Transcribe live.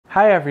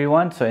Hi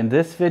everyone, so in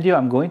this video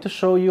I'm going to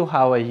show you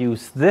how I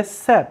use this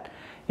set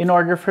in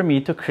order for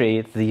me to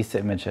create these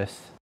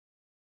images.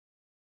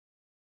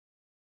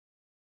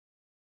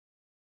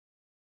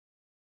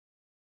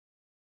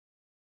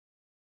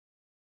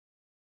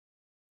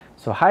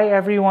 So hi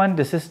everyone,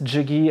 this is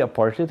Jiggie, a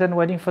portrait and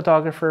wedding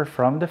photographer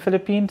from the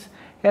Philippines,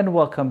 and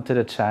welcome to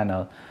the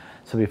channel.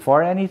 So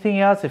before anything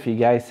else, if you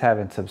guys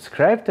haven't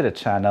subscribed to the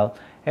channel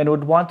and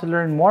would want to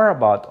learn more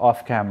about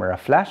off-camera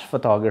flash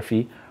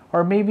photography,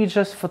 or maybe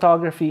just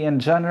photography in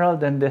general,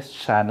 then this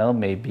channel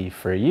may be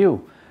for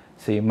you.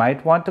 So you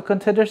might want to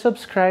consider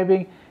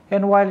subscribing,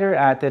 and while you're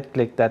at it,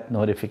 click that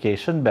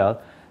notification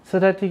bell so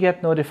that you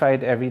get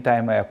notified every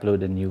time I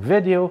upload a new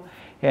video.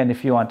 And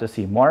if you want to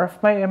see more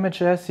of my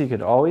images, you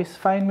could always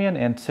find me on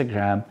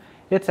Instagram.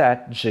 It's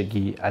at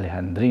Jiggie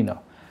Alejandrino.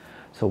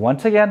 So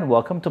once again,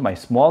 welcome to my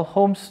small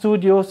home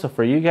studio. So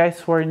for you guys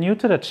who are new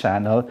to the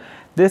channel,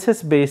 this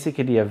is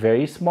basically a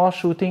very small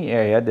shooting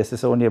area. This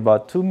is only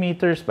about 2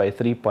 meters by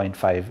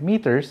 3.5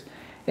 meters.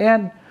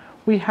 And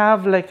we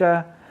have like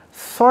a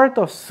sort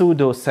of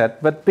pseudo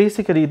set, but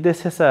basically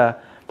this is a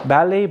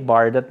ballet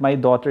bar that my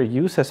daughter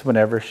uses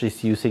whenever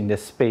she's using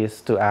this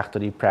space to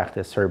actually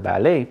practice her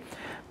ballet.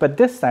 But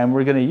this time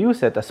we're going to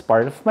use it as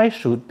part of my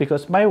shoot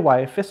because my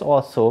wife is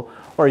also,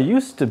 or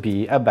used to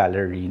be, a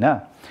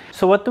ballerina.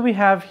 So what do we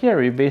have here?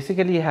 We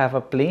basically have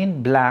a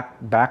plain black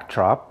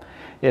backdrop.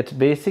 It's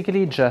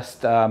basically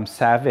just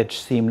Savage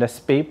seamless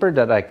paper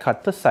that I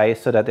cut to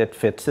size so that it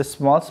fits a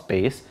small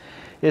space.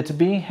 It's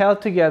being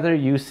held together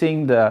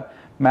using the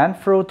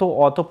Manfrotto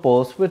Auto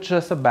Pulse with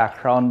just a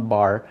background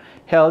bar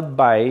held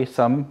by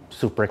some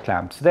super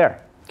clamps there.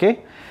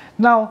 Okay.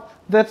 Now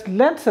the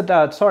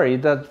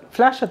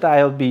flash that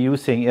I'll be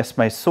using is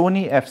my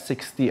Sony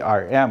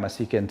f60RM, as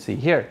you can see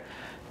here.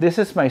 This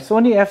is my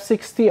Sony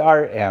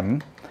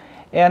f60RM,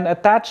 and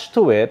attached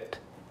to it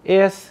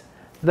is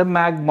the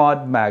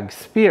MagMod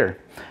MagSphere.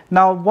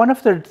 Now, one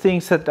of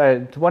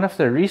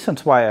the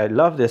reasons why I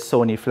love this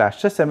Sony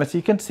flash system, as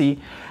you can see,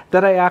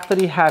 that I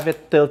actually have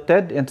it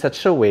tilted in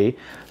such a way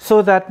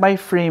so that my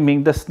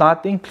framing does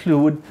not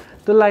include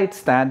the light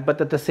stand,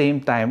 but at the same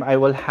time, I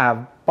will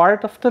have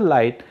part of the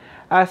light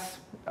as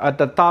at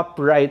the top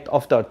right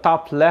of the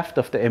top left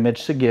of the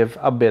image to give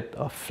a bit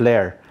of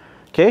flare.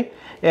 Okay,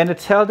 and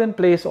it's held in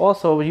place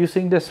also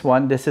using this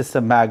one. This is the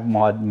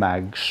MagMod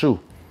MagShoe.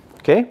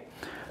 Okay.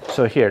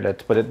 So here,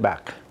 let's put it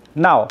back.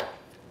 Now,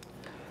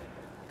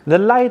 the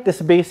light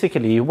is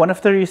basically one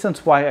of the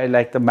reasons why I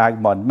like the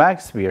MagMod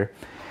MagSphere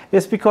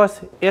is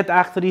because it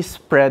actually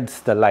spreads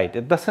the light.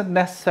 It doesn't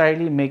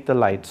necessarily make the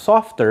light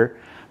softer,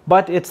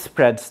 but it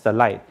spreads the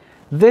light.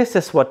 This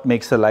is what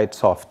makes the light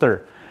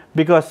softer,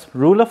 because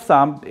rule of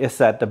thumb is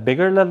that the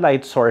bigger the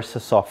light source,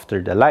 the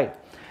softer the light.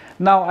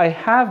 Now, I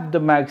have the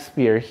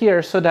MagSphere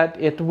here so that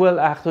it will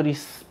actually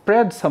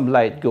spread some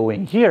light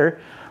going here,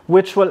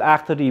 which will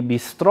actually be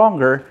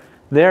stronger,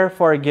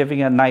 therefore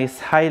giving a nice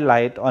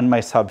highlight on my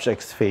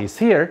subject's face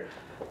here.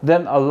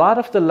 Then a lot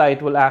of the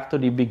light will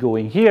actually be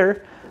going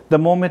here. The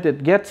moment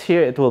it gets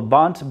here, it will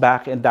bounce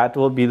back, and that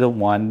will be the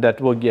one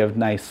that will give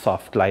nice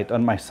soft light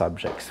on my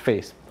subject's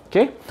face.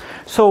 Okay,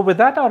 so with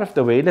that out of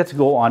the way, let's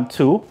go on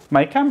to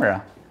my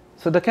camera.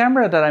 So the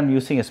camera that I'm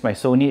using is my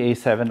Sony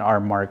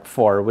a7R Mark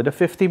IV with a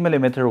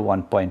 50mm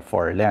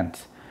 1.4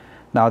 lens.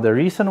 Now, the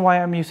reason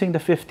why I'm using the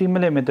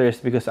 50mm is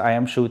because I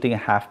am shooting a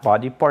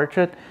half-body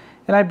portrait,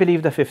 and I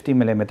believe the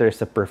 50mm is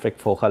the perfect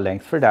focal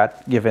length for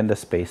that, given the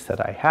space that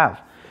I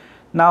have.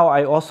 Now,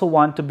 I also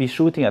want to be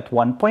shooting at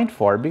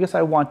 1.4 because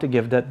I want to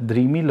give that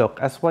dreamy look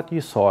as what you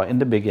saw in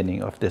the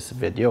beginning of this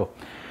video.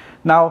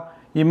 Now,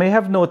 you may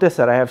have noticed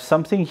that I have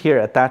something here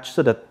attached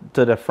to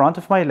the front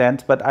of my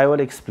lens, but I will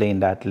explain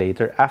that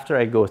later after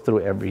I go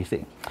through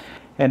everything.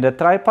 And the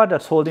tripod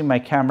that's holding my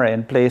camera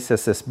in place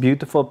is this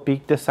beautiful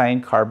Peak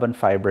Design carbon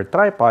fiber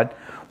tripod,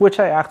 which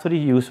I actually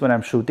use when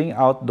I'm shooting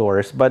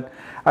outdoors. But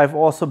I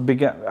also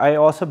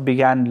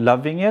began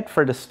loving it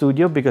for the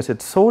studio because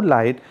it's so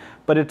light,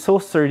 but it's so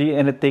sturdy,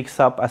 and it takes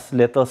up as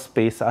little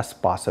space as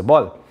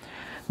possible.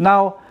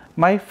 Now,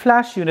 my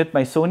flash unit,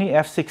 my Sony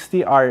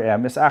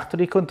f60RM, is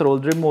actually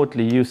controlled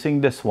remotely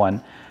using this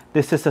one.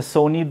 This is a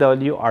Sony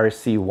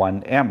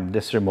WRC1M,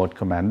 this remote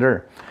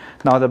commander.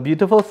 Now, the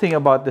beautiful thing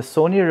about the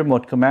Sony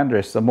remote commander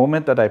is the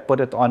moment that I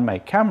put it on my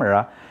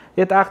camera,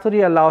 it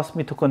actually allows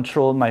me to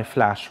control my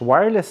flash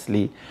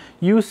wirelessly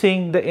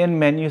using the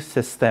in-menu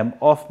system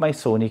of my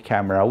Sony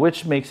camera,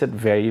 which makes it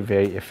very,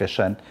 very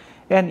efficient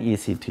and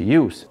easy to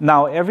use.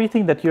 Now,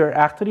 everything that you're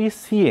actually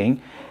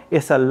seeing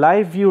is a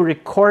live view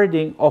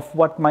recording of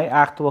what my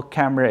actual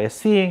camera is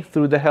seeing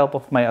through the help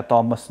of my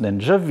Atomos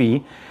Ninja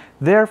V.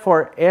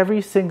 Therefore,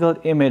 every single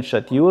image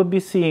that you will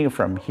be seeing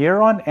from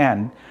here on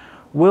end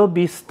will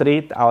be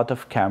straight out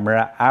of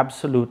camera.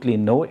 Absolutely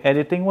no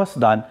editing was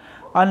done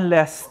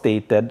unless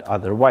stated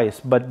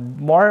otherwise. But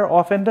more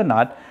often than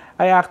not,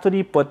 I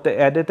actually put the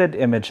edited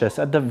images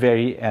at the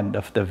very end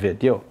of the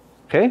video.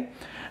 Okay?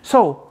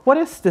 So, what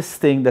is this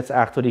thing that's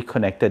actually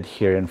connected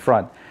here in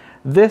front?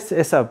 This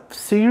is a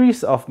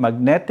series of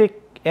magnetic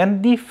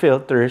ND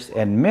filters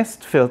and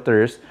mist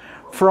filters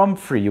from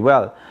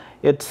Freewell.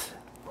 It's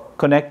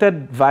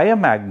connected via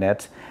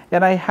magnets,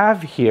 and I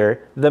have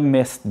here the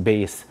mist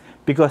base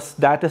because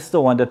that is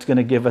the one that's going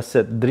to give us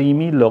a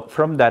dreamy look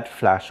from that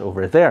flash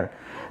over there.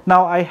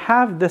 Now I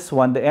have this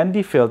one, the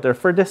ND filter,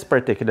 for this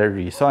particular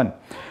reason.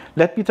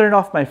 Let me turn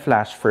off my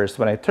flash first.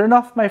 When I turn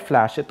off my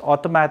flash, it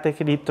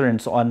automatically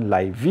turns on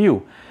live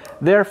view.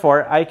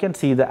 Therefore, I can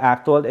see the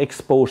actual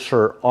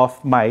exposure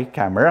of my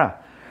camera.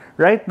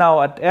 Right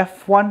now at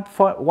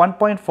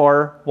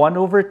f1.4,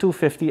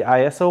 1/250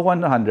 ISO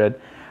 100,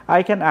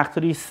 I can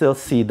actually still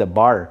see the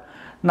bar.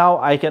 Now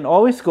I can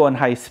always go on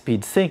high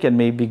speed sync and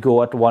maybe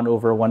go at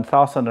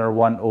 1/1000 or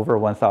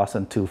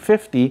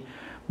 1/1250,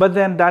 but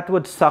then that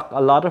would suck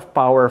a lot of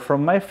power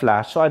from my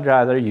flash, so I'd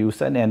rather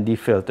use an ND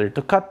filter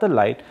to cut the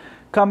light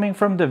coming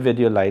from the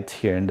video lights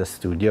here in the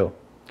studio.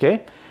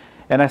 Okay,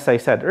 and as I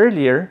said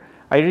earlier,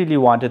 I really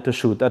wanted to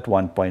shoot at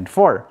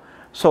 1.4.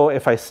 So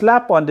if I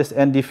slap on this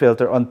ND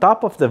filter on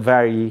top of the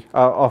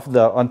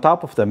on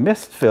top of the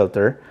mist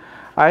filter,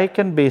 I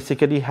can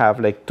basically have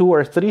like 2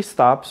 or 3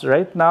 stops.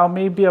 Right now,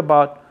 maybe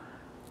about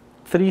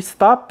 3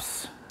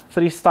 stops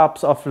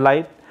of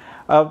light,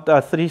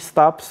 3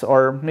 stops,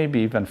 or maybe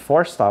even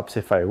 4 stops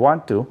if I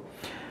want to.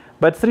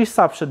 But 3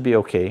 stops should be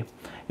okay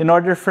in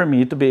order for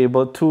me to be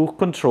able to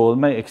control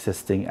my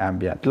existing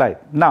ambient light.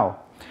 Now,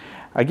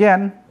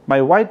 again,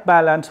 my white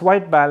balance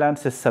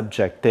is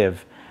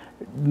subjective.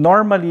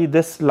 Normally,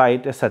 this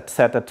light is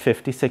set at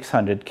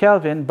 5600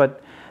 Kelvin,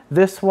 but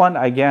this one,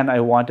 again,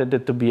 I wanted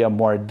it to be a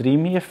more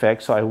dreamy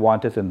effect, so I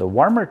want it in the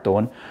warmer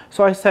tone.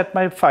 So I set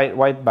my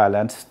white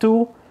balance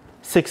to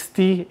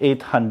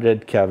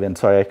 6800 Kelvin.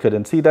 Sorry, I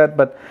couldn't see that,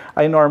 but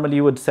I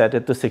normally would set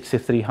it to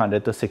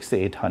 6300 to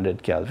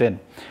 6800 Kelvin.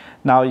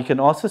 Now, you can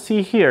also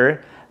see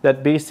here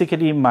that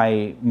basically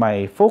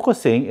my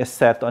focusing is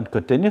set on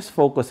continuous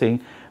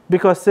focusing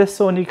because this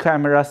Sony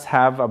cameras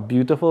have a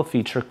beautiful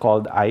feature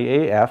called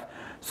IAF.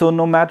 So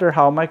no matter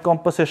how my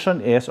composition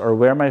is or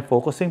where my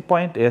focusing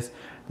point is,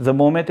 the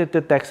moment it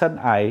detects an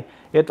eye,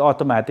 it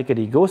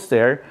automatically goes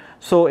there.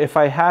 So if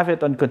I have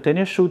it on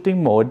continuous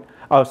shooting mode,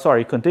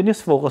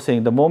 continuous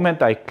focusing, the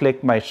moment I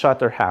click my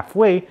shutter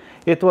halfway,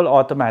 it will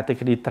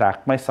automatically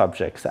track my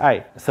subject's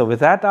eye. So with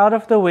that out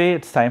of the way,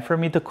 it's time for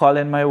me to call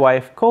in my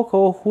wife,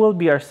 Coco, who will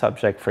be our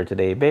subject for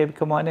today. Babe,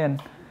 come on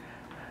in.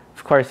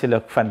 Of course, you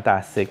look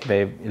fantastic,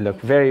 babe. You look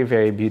very,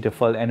 very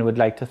beautiful, and would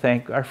like to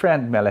thank our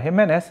friend Mela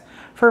Jimenez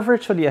for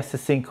virtually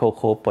assisting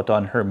Coco put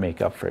on her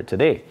makeup for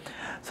today.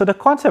 So the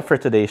concept for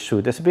today's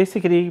shoot is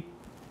basically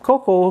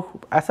Coco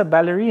as a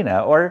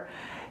ballerina, or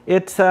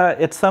it's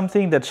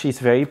something that she's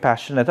very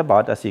passionate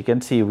about. As you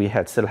can see, we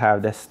still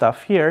have this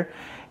stuff here,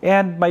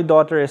 and my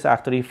daughter is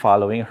actually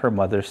following her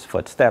mother's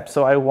footsteps.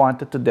 So I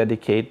wanted to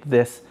dedicate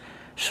this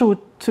shoot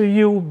to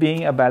you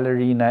being a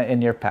ballerina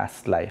in your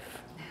past life.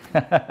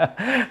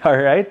 All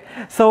right,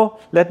 so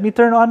let me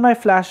turn on my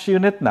flash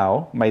unit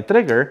now, my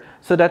trigger,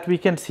 so that we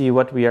can see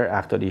what we are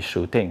actually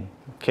shooting.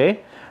 Okay,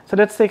 so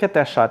let's take a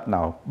test shot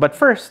now. But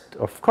first,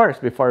 of course,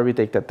 before we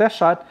take the test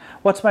shot,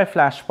 what's my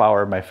flash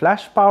power? My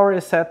flash power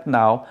is set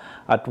now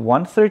at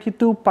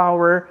 132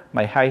 power.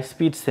 My high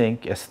speed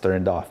sync is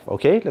turned off.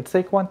 Okay, let's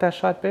take one test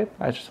shot, babe.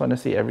 I just want to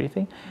see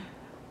everything.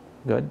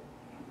 Good.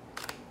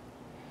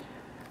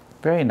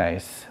 Very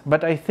nice.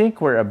 But I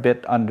think we're a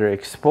bit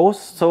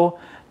underexposed, so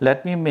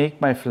let me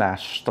make my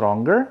flash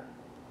stronger.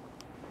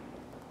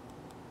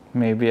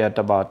 Maybe at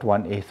about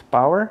 1/8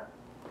 power.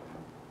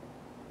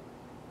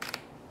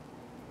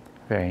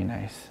 Very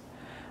nice.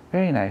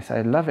 Very nice.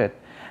 I love it.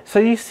 So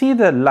you see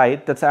the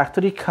light that's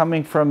actually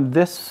coming from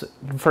this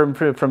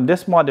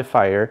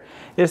modifier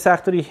is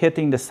actually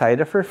hitting the side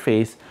of her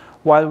face,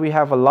 while we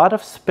have a lot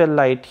of spill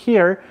light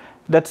here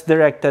that's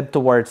directed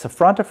towards the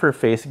front of her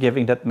face,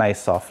 giving that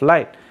nice soft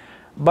light.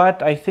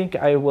 But I think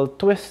I will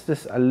twist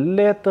this a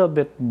little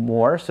bit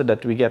more so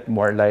that we get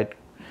more light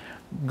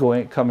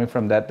coming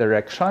from that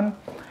direction.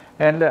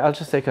 And I'll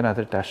just take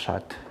another test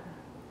shot.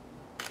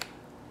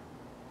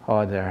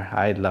 Oh, there.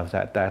 I love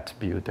that. That's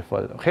beautiful.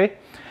 Okay.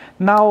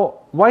 Now,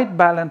 white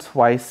balance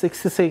wise,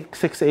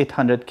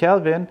 6800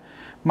 Kelvin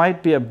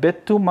might be a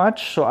bit too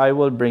much, so I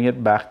will bring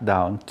it back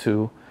down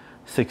to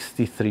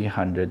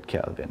 6300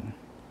 Kelvin.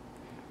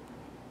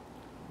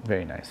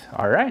 Very nice.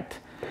 All right.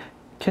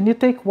 Can you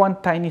take one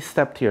tiny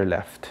step to your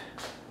left?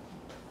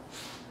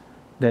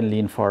 Then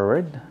lean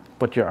forward.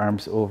 Put your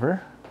arms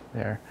over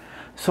there.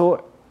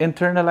 So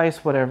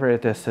internalize whatever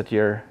it is that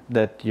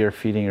you're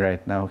feeling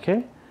right now.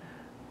 Okay.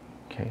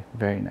 Okay.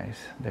 Very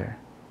nice. There.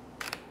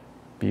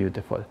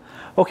 Beautiful.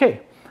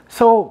 Okay.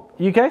 So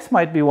you guys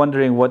might be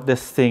wondering what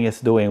this thing is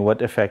doing,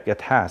 what effect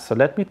it has. So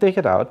let me take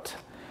it out,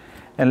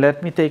 and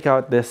let me take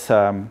out this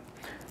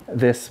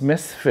this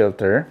mist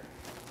filter.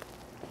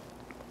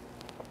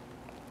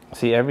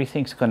 See,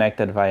 everything's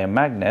connected via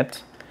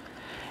magnet.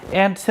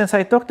 And since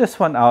I took this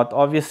one out,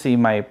 obviously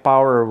my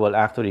power will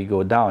actually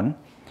go down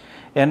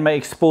and my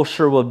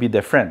exposure will be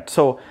different.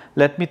 So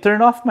let me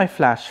turn off my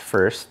flash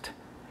first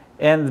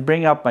and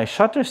bring up my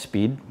shutter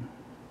speed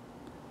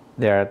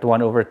there at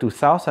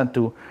 1/2000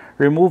 to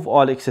remove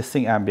all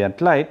existing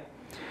ambient light.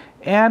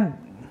 And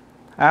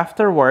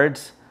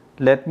Afterwards,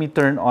 let me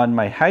turn on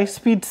my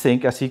high-speed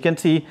sync. As you can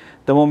see,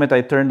 the moment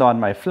I turned on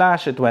my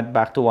flash, it went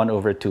back to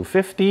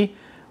 1/250.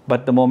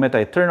 But the moment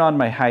I turn on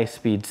my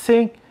high-speed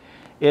sync,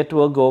 it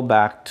will go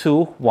back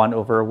to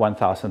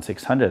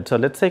 1/1600. So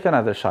let's take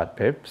another shot,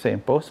 babe. Same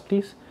pose,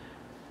 please.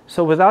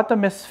 So without the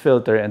mist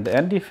filter and the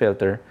ND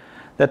filter,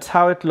 that's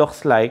how it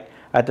looks like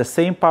at the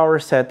same power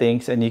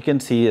settings. And you can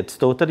see it's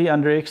totally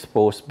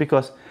underexposed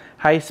because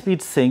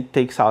high-speed sync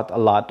takes out a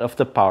lot of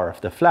the power of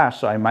the flash.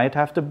 So I might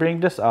have to bring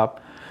this up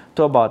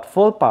to about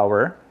full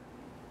power.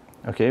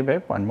 Okay,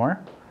 babe, one more.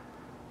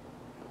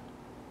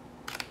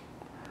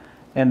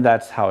 And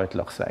that's how it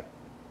looks like.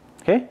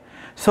 Okay,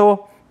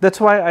 so that's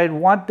why I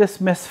want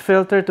this mist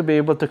filter to be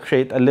able to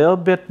create a little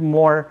bit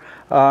more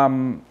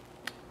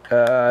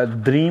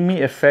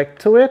dreamy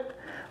effect to it.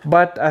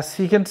 But as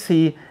you can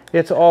see,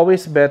 it's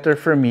always better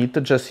for me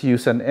to just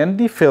use an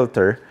ND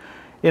filter.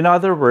 In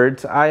other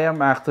words, I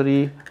am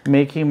actually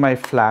making my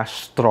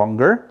flash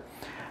stronger.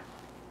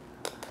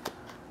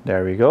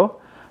 There we go.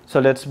 So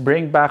let's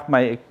bring back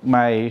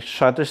my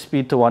shutter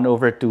speed to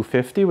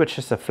 1/250, which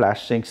is the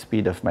flash sync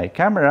speed of my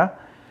camera.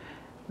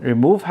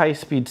 Remove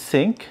high-speed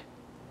sync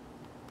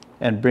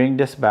and bring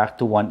this back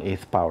to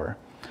 1/8 power.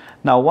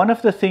 Now, one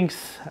of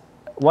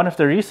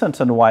the reasons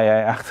on why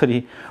I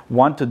actually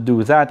want to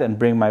do that and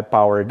bring my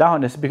power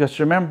down is because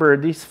remember,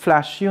 these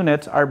flash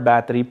units are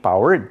battery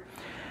powered.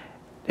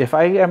 If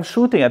I am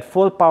shooting at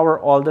full power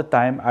all the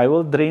time, I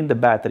will drain the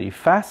battery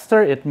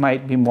faster. It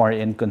might be more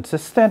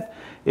inconsistent.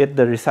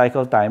 The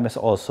recycle time is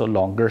also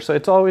longer. So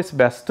it's always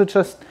best to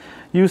just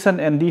use an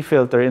ND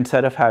filter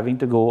instead of having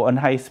to go on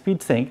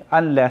high-speed sync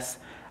unless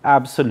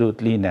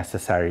absolutely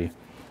necessary.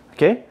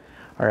 Okay?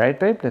 All right,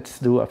 babe, let's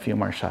do a few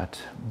more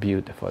shots.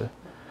 Beautiful.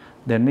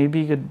 Then maybe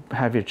you could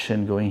have your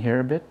chin going here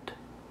a bit.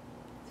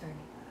 Sorry.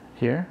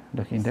 Here,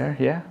 looking there.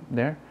 Yeah,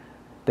 there.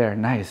 There,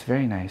 nice,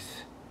 very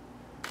nice.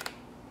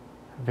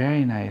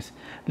 Very nice.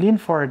 Lean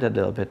forward a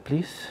little bit,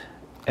 please,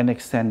 and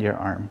extend your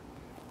arm.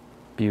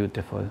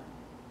 Beautiful.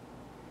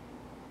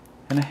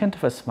 And a hint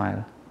of a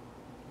smile.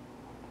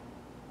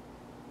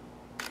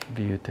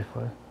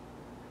 Beautiful.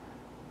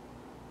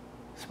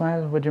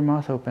 Smile with your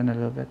mouth open a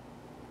little bit.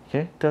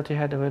 Okay, tilt your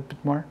head a little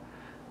bit more.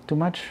 Too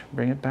much,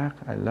 bring it back.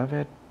 I love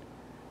it.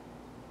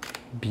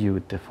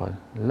 Beautiful.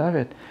 Love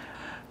it.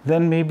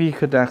 Then maybe you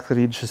could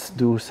actually just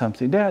do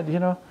something. That, you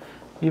know,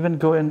 even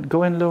go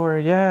in lower.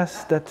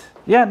 Yes, that.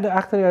 Yeah,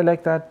 actually I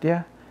like that.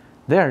 Yeah,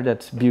 there.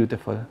 That's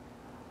beautiful.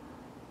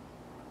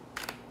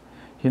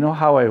 You know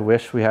how I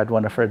wish we had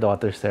one of our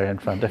daughters there in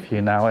front of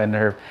you now in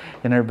her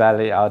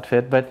ballet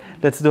outfit. But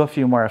let's do a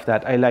few more of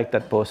that. I like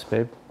that pose,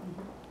 babe.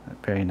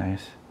 Very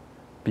nice.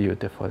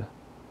 Beautiful.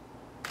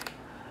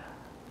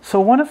 So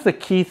one of the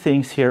key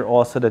things here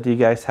also that you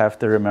guys have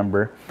to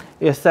remember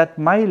is that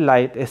my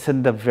light is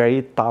in the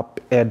very top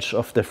edge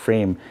of the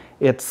frame.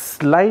 It's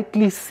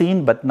slightly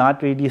seen but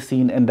not really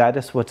seen, and that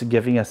is what's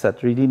giving us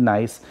that really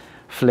nice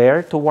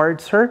flare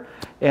towards her.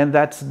 And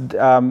that's,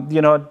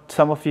 you know,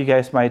 some of you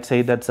guys might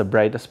say that's the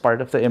brightest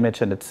part of the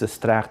image and it's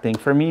distracting.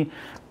 For me,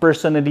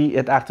 personally,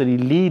 it actually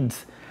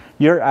leads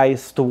your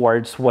eyes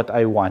towards what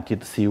I want you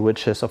to see,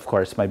 which is, of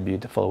course, my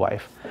beautiful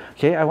wife.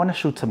 Okay, I want to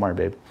shoot some more,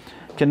 babe.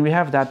 Can we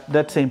have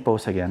that same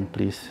pose again,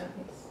 please?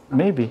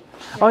 Maybe.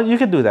 Oh, you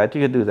could do that.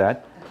 You could do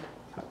that.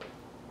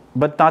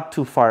 But not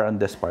too far on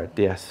this part.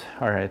 Yes.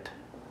 All right.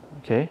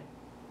 Okay.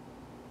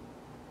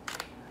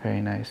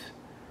 Very nice.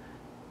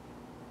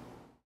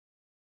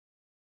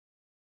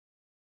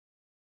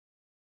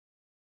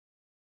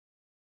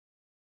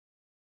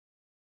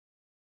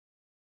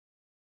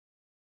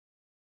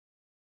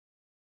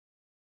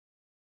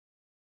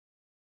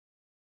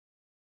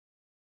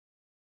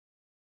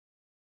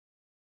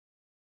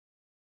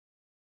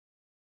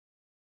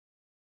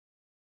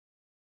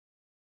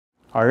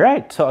 All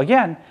right, so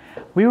again,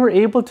 we were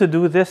able to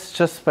do this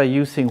just by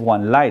using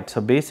one light.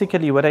 So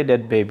basically what I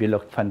did, baby,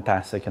 looked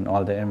fantastic in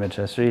all the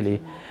images, really.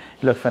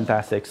 It looked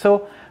fantastic.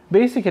 So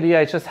basically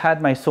I just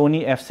had my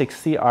Sony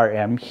f60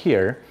 RM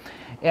here,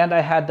 and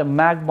I had the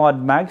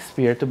MagMod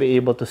MagSphere to be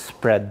able to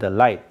spread the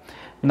light.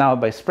 Now,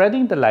 by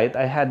spreading the light,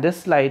 I had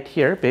this light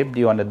here. Babe, do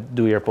you want to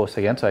do your pose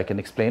again so I can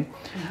explain?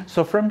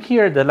 So from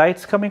here, the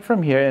light's coming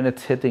from here and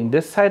it's hitting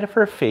this side of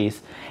her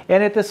face,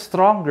 and it is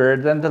stronger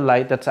than the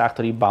light that's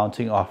actually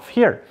bouncing off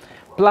here.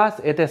 Plus,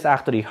 it is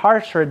actually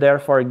harsher,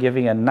 therefore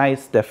giving a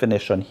nice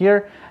definition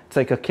here. It's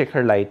like a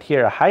kicker light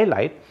here, a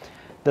highlight.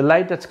 The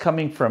light that's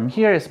coming from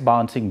here is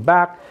bouncing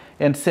back,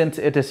 and since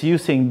it is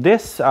using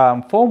this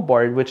foam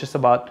board, which is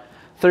about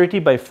 30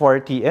 by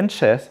 40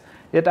 inches,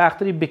 it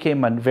actually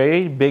became a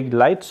very big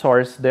light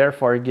source,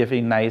 therefore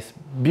giving nice,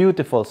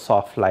 beautiful,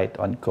 soft light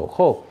on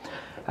Coco.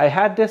 I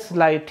had this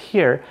light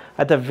here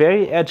at the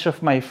very edge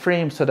of my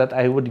frame so that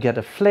I would get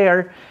a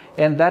flare,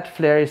 and that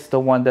flare is the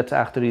one that's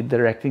actually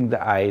directing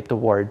the eye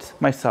towards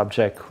my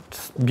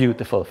subject's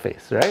beautiful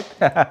face, right?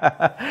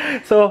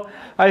 So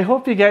I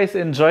hope you guys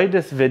enjoyed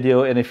this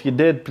video, and if you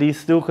did,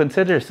 please do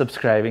consider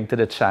subscribing to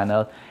the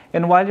channel.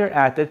 And while you're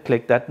at it,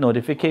 click that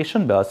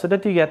notification bell so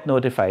that you get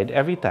notified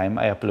every time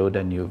I upload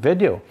a new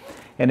video.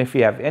 And if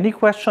you have any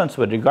questions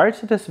with regards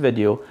to this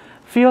video,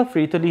 feel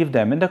free to leave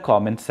them in the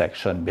comment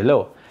section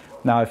below.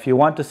 Now, if you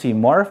want to see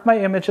more of my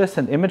images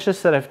and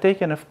images that I've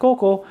taken of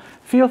Coco,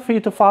 feel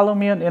free to follow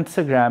me on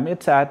Instagram.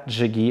 It's at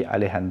Jiggie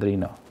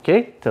Alejandrino.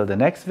 Okay, till the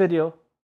next video.